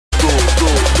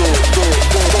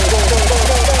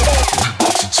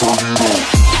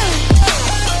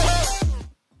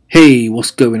Hey, what's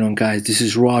going on, guys? This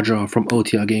is Raja from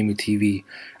OTRgamerTV,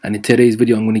 and in today's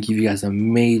video I'm going to give you guys a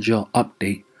major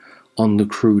update on the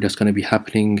crew that's going to be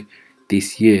happening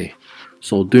this year.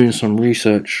 So doing some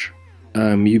research,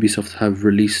 Ubisoft have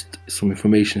released some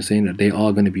information saying that they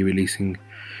are going to be releasing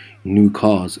new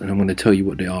cars, and I'm going to tell you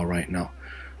what they are right now.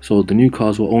 So the new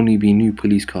cars will only be new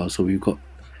police cars, so we've got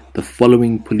the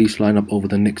following police lineup over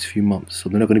the next few months. So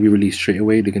they're not going to be released straight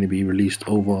away, they're going to be released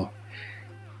over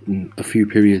a few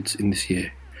periods in this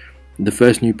year. The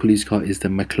first new police car is the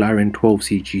McLaren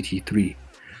 12C GT3.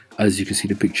 As you can see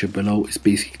the picture below, it's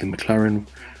basically the McLaren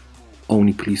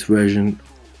only police version.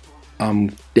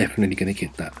 I'm definitely going to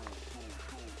get that.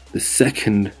 The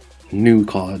second new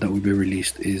car that will be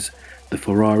released is the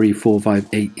Ferrari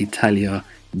 458 Italia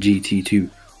GT2,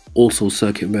 also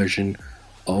circuit version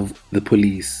of the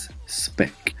police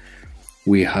spec.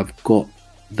 We have got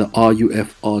the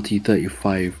RUF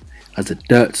RT35 as a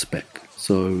dirt spec,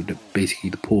 so basically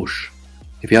the Porsche.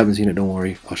 If you haven't seen it, don't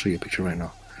worry, I'll show you a picture right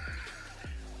now.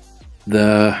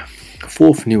 The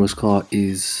fourth newest car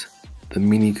is the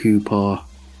Mini Cooper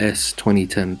S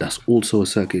 2010. That's also a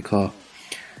circuit car.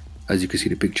 As you can see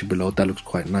the picture below, that looks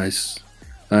quite nice.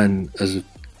 And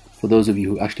for those of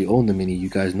you who actually own the Mini, you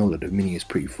guys know that the Mini is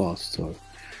pretty fast, so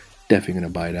definitely gonna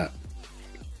buy that.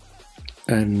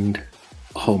 And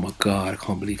oh my god, I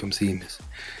can't believe I'm seeing this.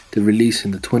 They're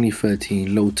releasing the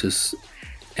 2013 Lotus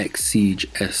X Siege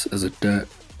S as a dirt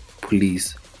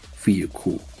police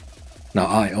vehicle. Now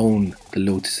I own the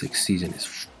Lotus X Siege and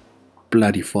it's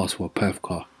bloody fast for a perf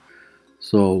car,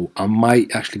 so I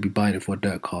might actually be buying it for a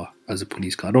dirt car as a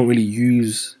police car. I don't really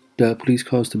use dirt police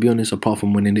cars, to be honest, apart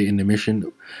from when they're in the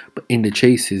mission, but in the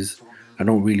chases I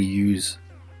don't really use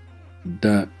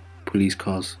dirt police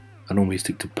cars. I normally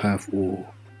stick to perf or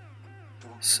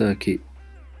circuit.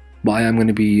 But I am going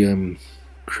to be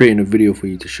creating a video for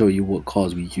you to show you what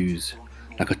cars we use,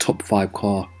 like a top 5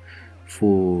 car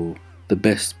for the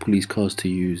best police cars to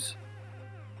use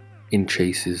in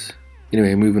chases.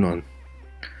 Anyway, moving on.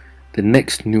 The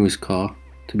next newest car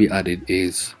to be added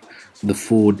is the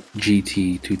Ford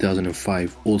GT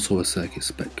 2005, also a circuit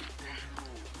spec.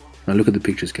 Now look at the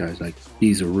pictures, guys. Like,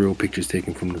 these are real pictures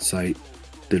taken from the site.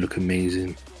 They look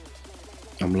amazing.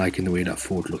 I'm liking the way that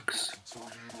Ford looks.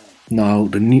 Now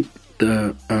in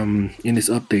this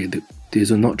update, these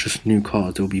are not just new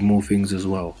cars, there will be more things as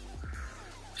well.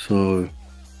 So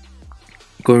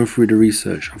going through the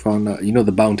research, I found that, you know,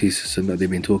 the bounty system that they've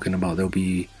been talking about, they'll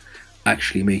be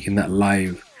actually making that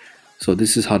live. So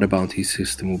this is how the bounty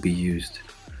system will be used.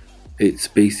 It's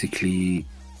basically,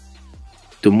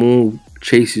 the more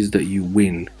chases that you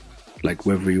win, like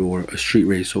whether you're a street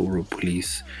racer or a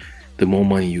police, the more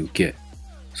money you get.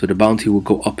 So the bounty will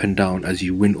go up and down as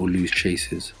you win or lose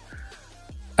chases.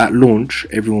 At launch,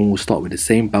 everyone will start with the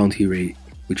same bounty rate,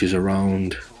 which is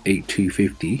around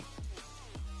 8,250.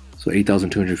 So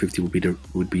 8,250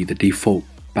 would be the default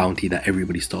bounty that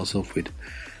everybody starts off with.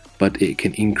 But it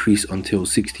can increase until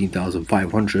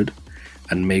 16,500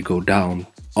 and may go down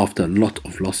after a lot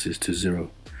of losses to 0.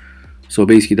 So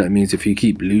basically that means if you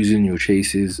keep losing your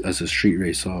chases as a street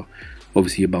racer,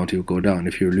 obviously your bounty will go down.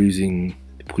 If you're losing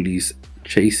police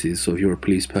chases, so if you're a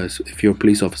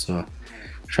police officer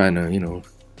trying to, you know,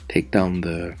 take down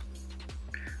the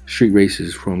street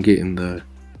racers from getting the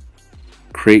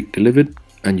crate delivered,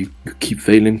 and you keep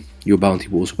failing, your bounty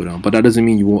will also go down. But that doesn't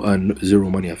mean you won't earn 0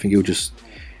 money. I think it will just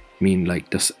mean like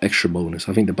that's extra bonus.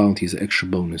 I think the bounty is an extra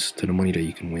bonus to the money that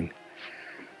you can win.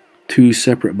 2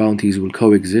 separate bounties will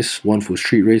coexist, one for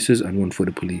street racers and one for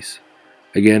the police.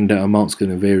 Again, the amount's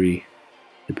going to vary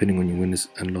depending on your winners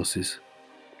and losses.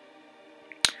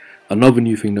 Another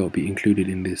new thing that will be included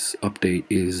in this update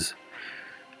is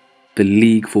the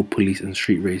league for police and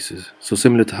street racers. So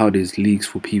similar to how there's leagues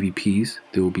for PvPs,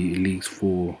 there will be leagues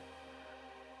for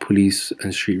police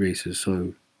and street racers.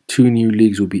 So 2 new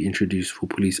leagues will be introduced for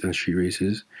police and street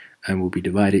racers and will be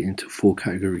divided into 4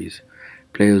 categories.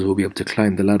 Players will be able to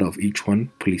climb the ladder of each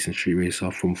one, police and street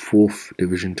racer, from 4th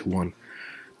division to 1.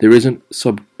 There isn't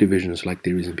subdivisions like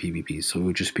there is in PvP, so it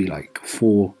will just be like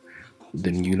 4,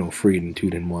 then 3, then 2,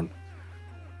 then 1.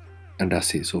 And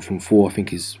that's it. So from 4 I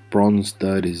think is bronze,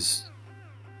 3rd is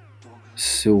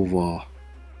silver,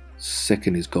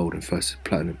 2nd is gold, and 1st is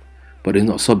platinum. But there's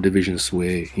not subdivisions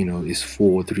where, you know, it's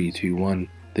 4, 3, 2, 1,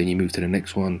 then you move to the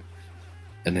next one,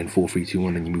 and then 4, 3, 2,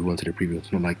 1, and you move on to the previous.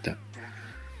 It's not like that.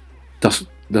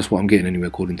 That's what I'm getting anyway,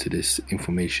 according to this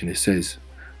information. It says,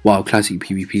 while classic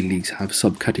PvP leagues have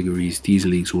subcategories, these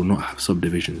leagues will not have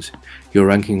subdivisions. Your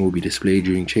ranking will be displayed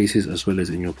during chases as well as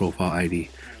in your profile ID,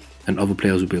 and other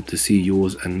players will be able to see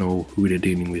yours and know who they're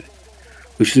dealing with,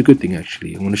 which is a good thing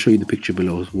actually. I'm going to show you the picture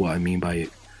below what I mean by it.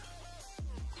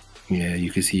 Yeah,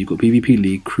 you can see you've got PvP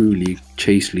League, Crew League,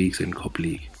 Chase Leagues, and Cop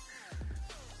League.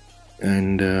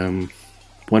 And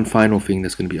one final thing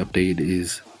that's going to be updated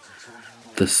is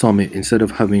the summit. Instead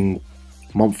of having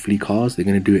monthly cars, they're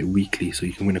going to do it weekly, so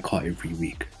you can win a car every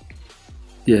week.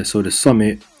 Yeah, so the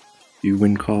summit, you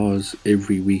win cars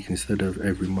every week instead of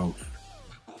every month.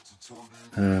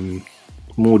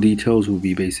 More details will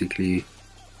be basically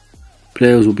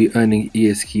players will be earning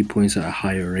ESK points at a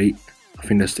higher rate. I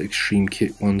think that's the extreme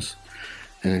kit ones.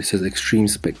 And it says extreme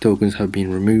spec tokens have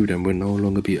been removed and will no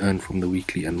longer be earned from the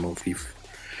weekly and monthly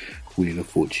Wheel of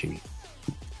Fortune.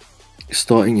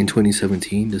 Starting in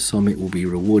 2017, the summit will be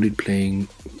rewarded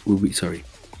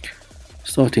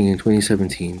Starting in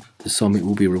 2017, the summit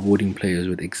will be rewarding players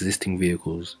with existing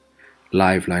vehicles.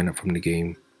 Live lineup from the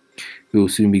game. We will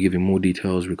soon be giving more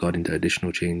details regarding the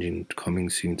additional changing coming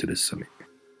soon to the summit.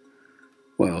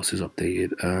 What else is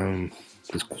updated?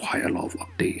 There's quite a lot of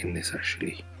update in this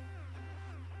actually.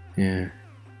 Yeah.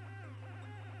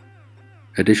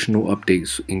 Additional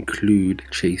updates include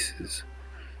chases.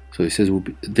 So it says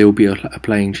they will be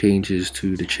applying changes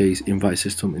to the chase invite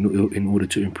system in order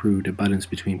to improve the balance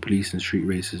between police and street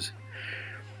racers.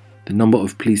 The number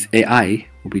of police AI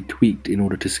will be tweaked in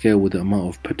order to scale with the amount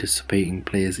of participating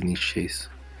players in each chase.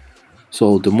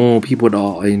 So the more people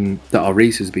that are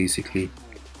racers, basically,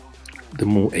 the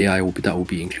more AI will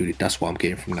be included. That's what I'm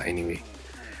getting from that anyway.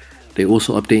 They're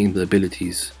also updating the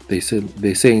abilities. They're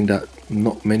saying that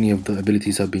not many of the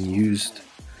abilities have been used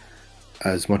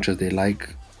as much as they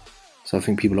like. So I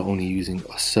think people are only using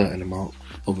a certain amount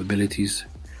of abilities.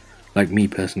 Like me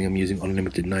personally, I'm using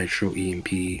unlimited nitro,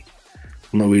 EMP.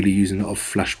 I'm not really using a lot of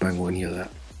flashbang or any of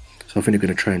that. So I think they're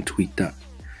going to try and tweak that.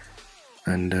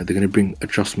 And they're going to bring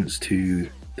adjustments to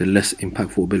the less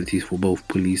impactful abilities for both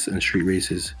police and street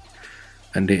racers.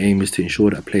 And their aim is to ensure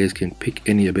that players can pick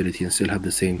any ability and still have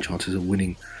the same chances of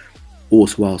winning, all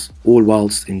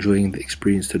whilst enjoying the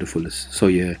experience to the fullest. So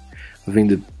yeah, I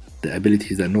think the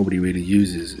abilities that nobody really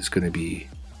uses is going to be,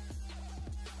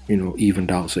 you know,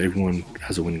 evened out so everyone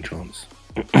has a winning chance.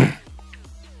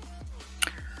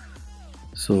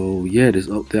 So yeah,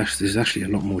 there's actually a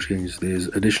lot more changes. There's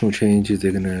additional changes.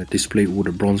 They're going to display all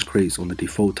the bronze crates on the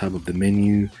default tab of the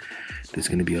menu. There's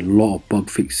going to be a lot of bug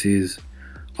fixes.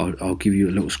 I'll give you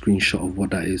a little screenshot of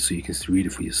what that is so you can read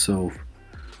it for yourself.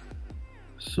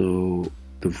 So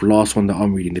the last one that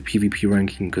I'm reading, the PvP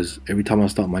ranking, because every time I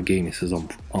start my game it says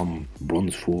I'm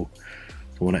bronze 4.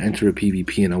 So when I enter a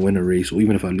PvP and I win a race, or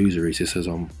even if I lose a race, it says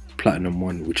I'm platinum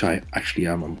 1, which I actually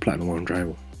am. I'm platinum 1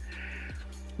 driver.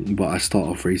 But I start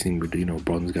off racing with, you know,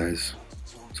 bronze guys.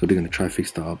 So they're going to try to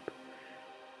fix that up.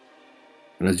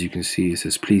 And as you can see, it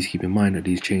says please keep in mind that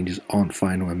these changes aren't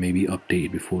final and may be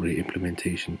updated before the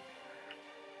implementation.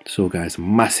 So guys,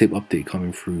 massive update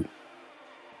coming through.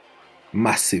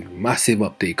 Massive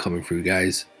update coming through,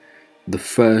 guys. The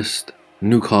first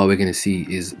new car we're going to see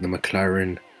is the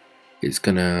McLaren. It's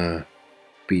going to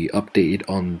be updated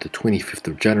on the 25th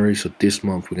of January. So this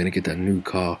month we're going to get that new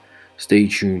car. Stay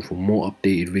tuned for more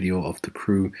updated video of the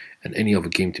Crew and any other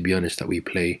game, to be honest, that we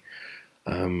play.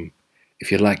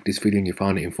 If you liked this video and you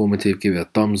found it informative, give it a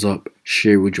thumbs up,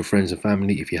 share it with your friends and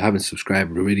family. If you haven't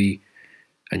subscribed already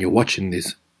and you're watching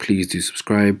this, please do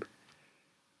subscribe.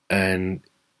 And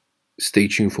stay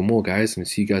tuned for more, guys, and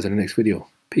see you guys in the next video.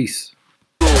 Peace.